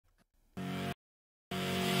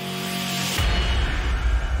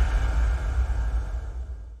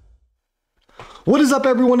What is up,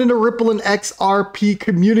 everyone in the Ripple and XRP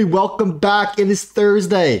community? Welcome back. It is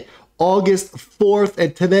Thursday, August 4th,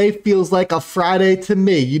 and today feels like a Friday to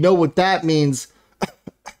me. You know what that means.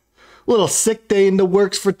 Little sick day in the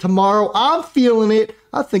works for tomorrow. I'm feeling it.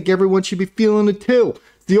 I think everyone should be feeling it too.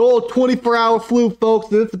 It's the old 24-hour flu,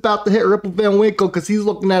 folks, and it's about to hit Ripple Van Winkle because he's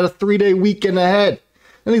looking at a 3-day weekend ahead.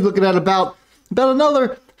 And he's looking at about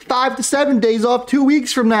another 5 to 7 days off 2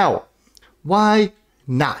 weeks from now. Why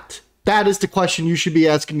not? That is the question you should be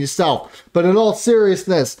asking yourself. But in all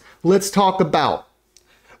seriousness, let's talk about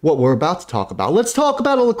what we're about to talk about. Let's talk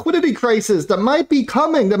about a liquidity crisis that might be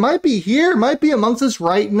coming, that might be here, might be amongst us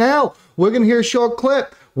right now. We're going to hear a short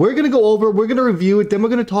clip. We're going to go over, we're going to review it, then we're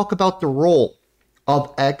going to talk about the role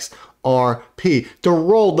of XRP. The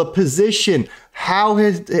role, the position, how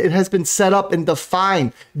it has been set up and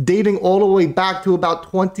defined, dating all the way back to about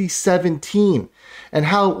 2017, and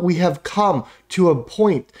how we have come to a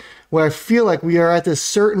point where I feel like we are at this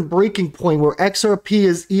certain breaking point where XRP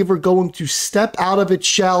is either going to step out of its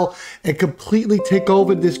shell and completely take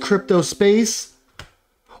over this crypto space,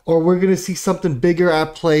 or we're going to see something bigger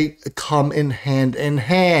at play come in hand in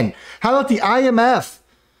hand. How about the IMF?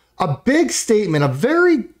 A big statement, a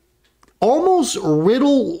very almost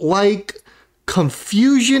riddle-like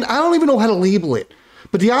confusion. I don't even know how to label it.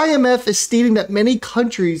 But the IMF is stating that many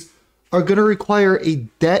countries are going to require a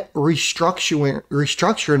debt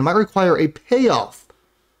restructure and might require a payoff.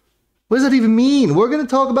 What does that even mean? We're going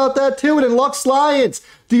to talk about that too. And then Lux Lions,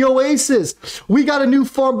 the Oasis. We got a new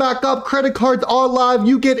form back up. Credit cards are live.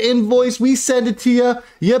 You get invoice. We send it to you.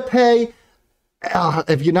 You pay.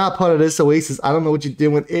 If you're not part of this Oasis, I don't know what you're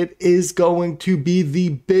doing. It is going to be the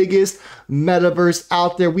biggest metaverse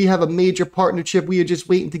out there. We have a major partnership. We are just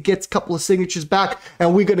waiting to get a couple of signatures back,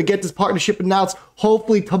 and we're going to get this partnership announced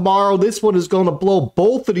hopefully tomorrow. This one is going to blow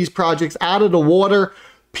both of these projects out of the water.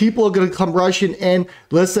 People are going to come rushing in.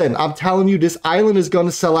 Listen, I'm telling you, this island is going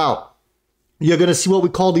to sell out. You're going to see what we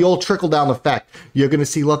call the old trickle-down effect. You're going to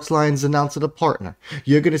see Lux Lions announce a partner.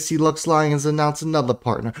 You're going to see Lux Lions announce another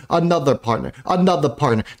partner, another partner, another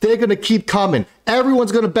partner. They're going to keep coming.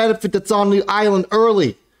 Everyone's going to benefit that's on the island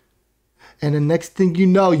early. And the next thing you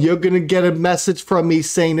know, you're going to get a message from me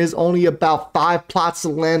saying there's only about 5 plots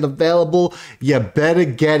of land available. You better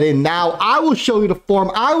get in now. I will show you the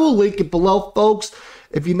form. I will link it below, folks.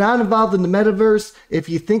 If you're not involved in the metaverse, if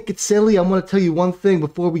you think it's silly, I'm going to tell you one thing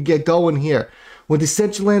before we get going here. When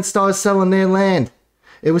Decentraland started selling their land,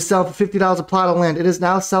 it was selling for $50 a plot of land. It is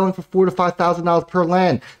now selling for $4,000 to $5,000 per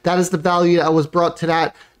land. That is the value that was brought to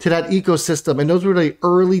that ecosystem. And those were the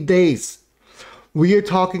early days. We are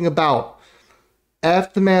talking about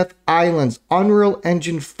Aftermath Islands, Unreal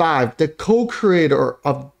Engine 5, the co-creator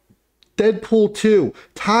of Deadpool 2,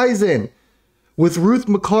 ties in with Ruth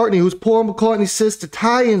McCartney, who's Paul McCartney's sister,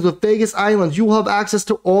 tie-ins with Vegas Islands. You will have access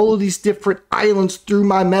to all of these different islands through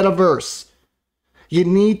my metaverse. You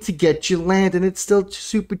need to get your land, and it's still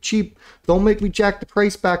super cheap. Don't make me jack the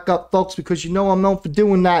price back up, folks, because you know I'm known for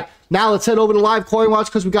doing that. Now let's head over to Live Coin Watch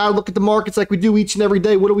because we got to look at the markets like we do each and every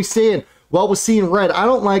day. What are we seeing? Well, we're seeing red. I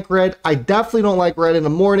don't like red. I definitely don't like red in the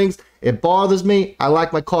mornings. It bothers me. I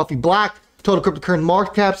like my coffee black. Total cryptocurrency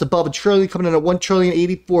market caps above $1 trillion, coming in at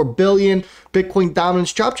 $1,084 billion. Bitcoin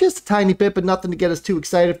dominance dropped just a tiny bit, but nothing to get us too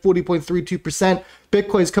excited. 40.32%.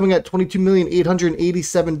 Bitcoin is coming at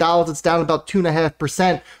 $22,887. It's down about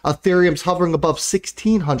 2.5%. Ethereum's hovering above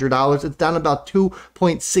 $1,600. It's down about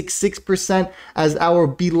 2.66%. As our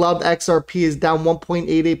beloved XRP is down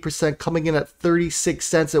 1.88%, coming in at 36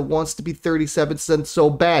 cents. It wants to be 37 cents so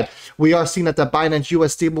bad. We are seeing that the Binance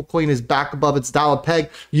US stablecoin is back above its dollar peg.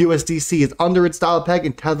 USDC is under its dollar peg,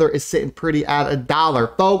 and Tether is sitting pretty at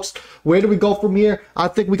 $1. Folks, where do we go from here? I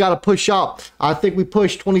think we got to push up. I think we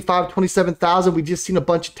push 25, 27,000. We just seen a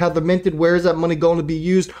bunch of Tether minted. Where is that money going to be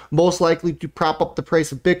used? Most likely to prop up the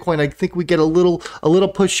price of Bitcoin. I think we get a little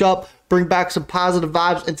push up, bring back some positive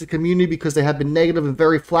vibes into the community because they have been negative and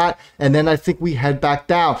very flat, and then I think we head back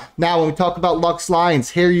down. Now, when we talk about Lux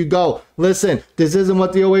Lions, here you go. Listen, this isn't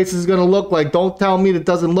what the Oasis is going to look like. Don't tell me that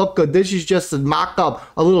doesn't look good. This is just a mock-up,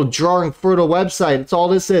 a little drawing for the website. It's all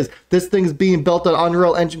this is. This thing's being built on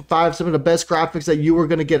Unreal Engine 5, some of the best graphics that you are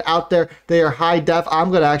going to get out there. They are high def.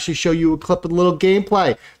 I'm going to actually show you a clip of a little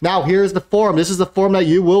gameplay. Now, here's the form. This is the form that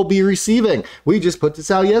you will be receiving. We just put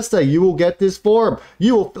this out yesterday. You will get this form.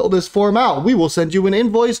 You will fill this form out. We will send you an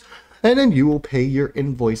invoice, and then you will pay your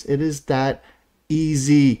invoice. It is that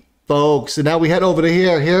easy, folks. So now we head over to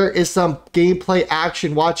here. Here is some gameplay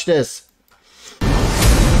action. Watch this.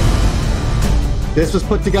 This was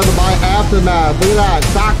put together by Aftermath. Look at that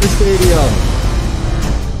soccer stadium.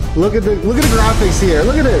 Look at the graphics here.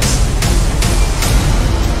 Look at this.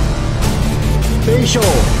 Facial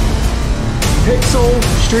Pixel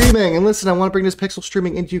streaming. And listen, I want to bring this pixel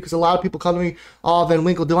streaming into you because a lot of people come to me, oh, Van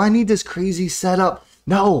Winkle, do I need this crazy setup?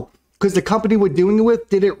 No, because the company we're doing it with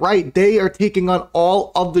did it right. They are taking on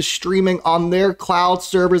all of the streaming on their cloud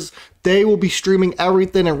servers. They will be streaming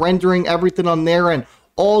everything and rendering everything on their end.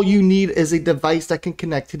 All you need is a device that can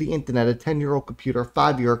connect to the internet, a 10-year-old computer, a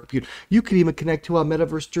 5-year-old computer. You can even connect to a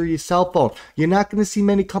Metaverse through your cell phone. You're not going to see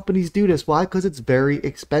many companies do this. Why? Because it's very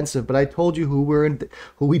expensive. But I told you who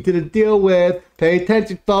we did a deal with. Pay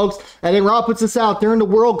attention, folks. And then Rob puts this out during the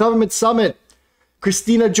World Government Summit.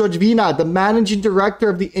 Kristina Georgievna, the managing director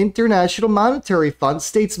of the International Monetary Fund,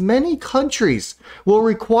 states many countries will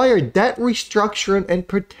require debt restructuring and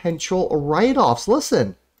potential write-offs.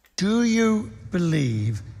 Listen. Do you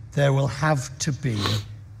believe there will have to be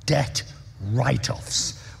debt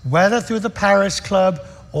write-offs? Whether through the Paris Club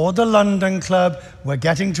or the London Club, we're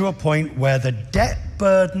getting to a point where the debt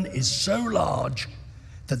burden is so large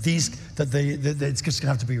that it's just going to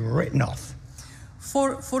have to be written off.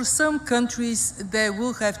 For some countries, there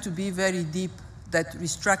will have to be very deep debt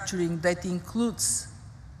restructuring that includes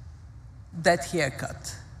that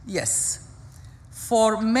haircut, yes.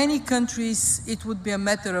 For many countries, it would be a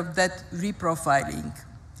matter of debt reprofiling,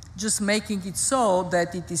 just making it so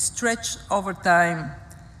that it is stretched over time,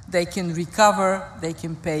 they can recover, they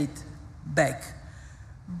can pay it back.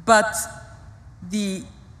 But the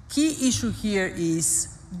key issue here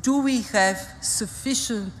is, do we have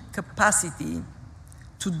sufficient capacity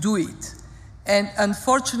to do it? And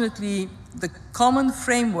unfortunately, the common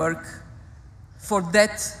framework for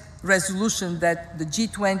that resolution that the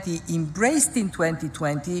G20 embraced in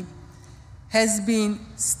 2020 has been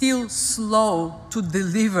still slow to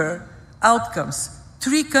deliver outcomes.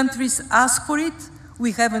 3 countries asked for it.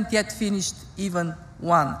 We haven't yet finished even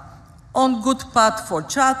one. On good path for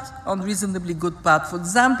Chad, on reasonably good path for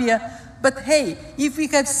Zambia. But hey, if we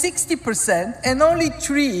have 60% and only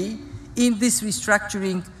 3 in this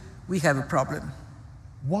restructuring, we have a problem.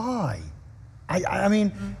 Why? I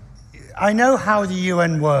mean, I know how the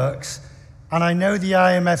UN works, and I know the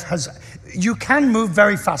IMF has... You can move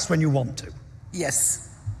very fast when you want to. Yes,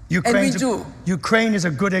 and we do. Ukraine is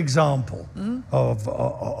a good example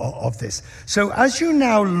of this. So as you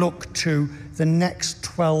now look to the next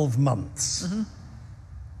 12 months,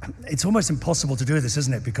 it's almost impossible to do this,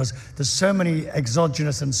 isn't it? Because there's so many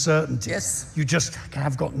exogenous uncertainties. Yes. You just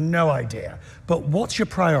have got no idea. But what's your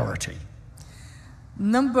priority?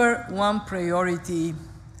 Number 1 priority,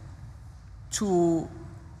 to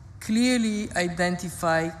clearly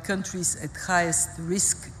identify countries at highest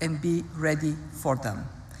risk and be ready for them.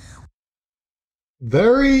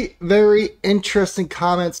 Very, very interesting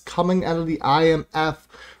comments coming out of the IMF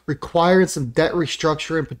requiring some debt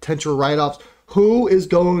restructure and potential write-offs. Who is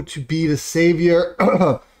going to be the savior?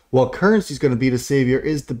 What currency is going to be the savior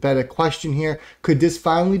is the better question here. Could this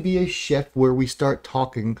finally be a shift where we start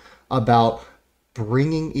talking about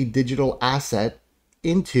bringing a digital asset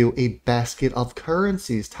into a basket of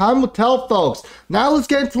currencies? Time will tell, folks. Now let's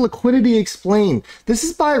get into Liquidity Explained. This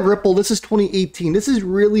is by Ripple. This is 2018. This is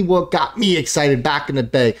really what got me excited back in the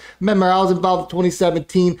day. Remember, I was involved in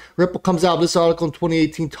 2017. Ripple comes out with this article in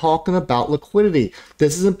 2018 talking about liquidity.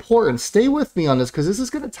 This is important. Stay with me on this because this is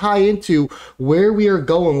going to tie into where we are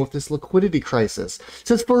going with this liquidity crisis. It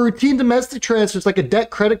says for routine domestic transfers like a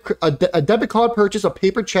debit card purchase or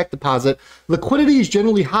paper check deposit, liquidity is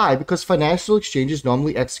generally high because financial exchanges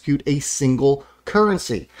normally execute a single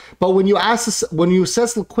currency. But when you assess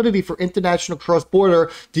liquidity for international cross-border,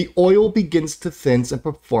 the oil begins to thin and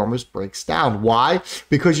performance breaks down. Why?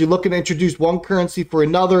 Because you're looking to introduce one currency for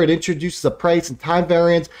another. It introduces a price and time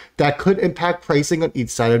variance that could impact pricing on each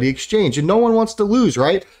side of the exchange. And no one wants to lose,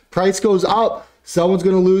 right? Price goes up, someone's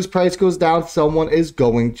going to lose. Price goes down, someone is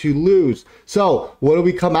going to lose. So what do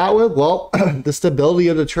we come out with? Well, the stability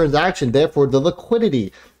of the transaction, therefore the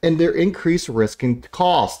liquidity and their increased risk and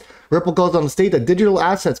cost. Ripple goes on to state that digital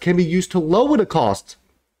assets can be used to lower the cost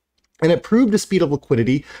and improve the speed of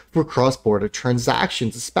liquidity for cross-border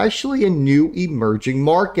transactions, especially in new emerging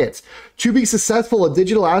markets. To be successful, a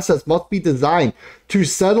digital assets must be designed to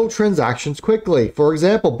settle transactions quickly. For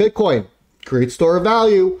example, Bitcoin, great store of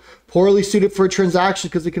value, poorly suited for a transaction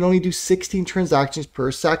because it can only do 16 transactions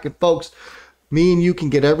per second. Folks, me and you can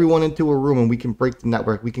get everyone into a room and we can break the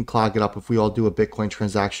network. We can clog it up if we all do a Bitcoin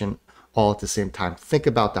transaction all at the same time. Think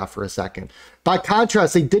about that for a second. By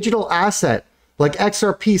contrast, a digital asset like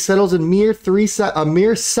XRP settles in mere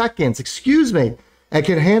seconds, and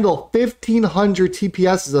can handle 1,500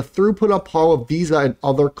 TPS, a throughput on par with Visa and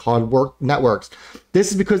other card networks.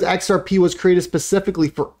 This is because XRP was created specifically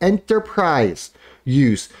for enterprise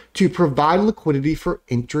use to provide liquidity for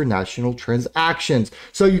international transactions.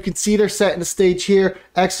 So you can see they're setting the stage here.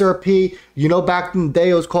 XRP, you know, back in the day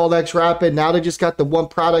it was called XRapid. Now they just got the one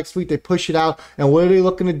product suite. They push it out. And what are they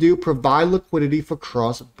looking to do? Provide liquidity for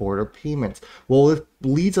cross-border payments. Well, it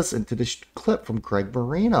leads us into this clip from Greg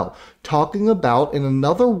Moreno talking about, and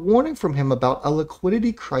another warning from him about a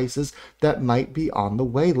liquidity crisis that might be on the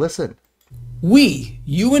way. Listen. We,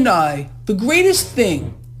 you and I, the greatest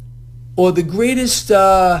thing or the greatest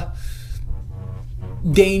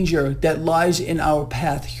danger that lies in our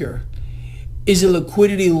path here is a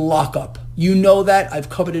liquidity lockup. You know that. I've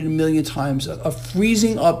covered it a million times. A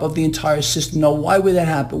freezing up of the entire system. Now, why would that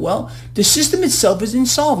happen? Well, the system itself is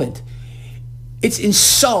insolvent. It's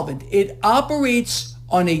insolvent. It operates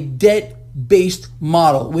on a debt-based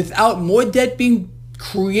model. Without more debt being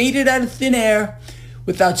created out of thin air,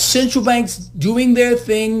 without central banks doing their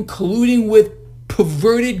thing, colluding with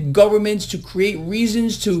perverted governments to create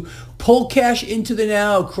reasons to pull cash into the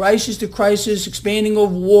now, crisis to crisis, expanding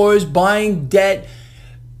of wars, buying debt.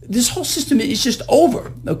 This whole system is just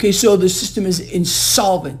over. Okay, so the system is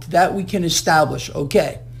insolvent. That we can establish.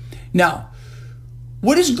 Okay. Now,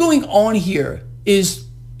 what is going on here is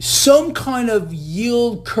some kind of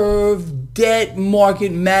yield curve, debt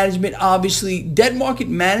market management. Obviously, debt market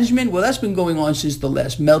management, well, that's been going on since the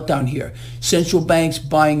last meltdown here. Central banks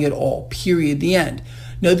buying it all, period, the end.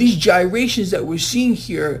 Now, these gyrations that we're seeing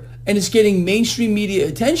here, and it's getting mainstream media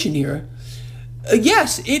attention here,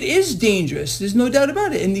 yes, it is dangerous. There's no doubt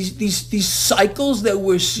about it. And these cycles that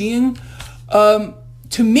we're seeing,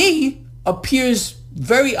 to me, appears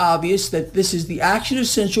very obvious that this is the action of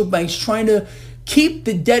central banks trying to keep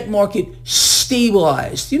the debt market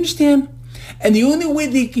stabilized. Do you understand? And the only way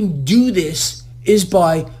they can do this is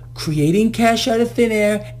by creating cash out of thin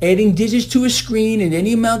air, adding digits to a screen in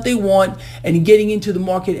any amount they want, and getting into the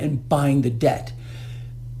market and buying the debt.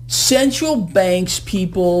 Central banks,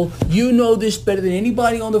 people, you know this better than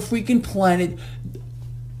anybody on the freaking planet.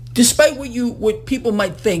 Despite what people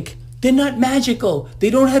might think, they're not magical. They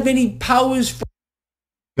don't have any powers.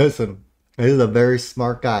 Listen, he's a very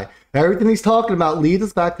smart guy. Everything he's talking about leads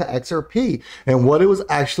us back to XRP and what it was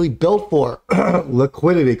actually built for.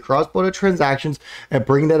 Liquidity, cross-border transactions, and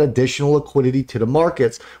bring that additional liquidity to the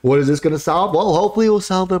markets. What is this going to solve? Well, hopefully it will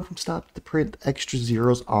solve them from stopping to print extra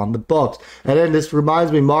zeros on the books. And then this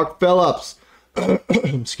reminds me, Mark Phillips,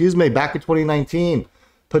 excuse me, back in 2019,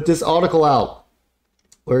 put this article out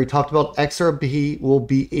where he talked about XRP will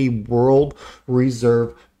be a world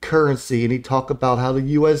reserve currency. And he talked about how the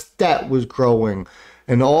U.S. debt was growing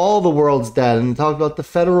and all the world's debt, and talked about the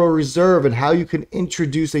Federal Reserve and how you can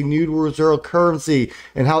introduce a new reserve currency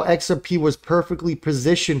and how XRP was perfectly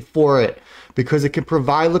positioned for it because it can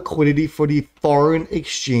provide liquidity for the foreign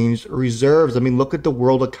exchange reserves. I mean, look at the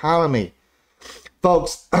world economy.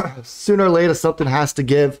 Folks, sooner or later, something has to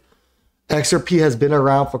give. XRP has been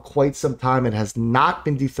around for quite some time. It has not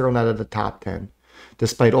been dethroned out of the top 10.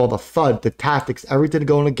 Despite all the FUD, the tactics, everything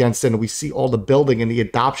going against it, and we see all the building and the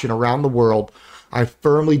adoption around the world, I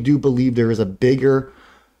firmly do believe there's a bigger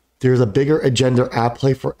agenda at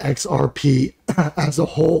play for XRP as a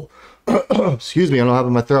whole. Excuse me, I don't have it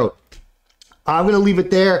in my throat. I'm going to leave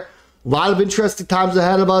it there. A lot of interesting times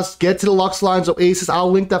ahead of us. Get to the Lux Lines Oasis.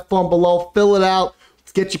 I'll link that form below. Fill it out.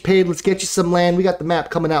 Let's get you paid. Let's get you some land. We got the map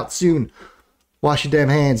coming out soon. Wash your damn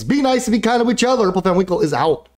hands. Be nice and be kind to each other. Ripple Van Winkle is out.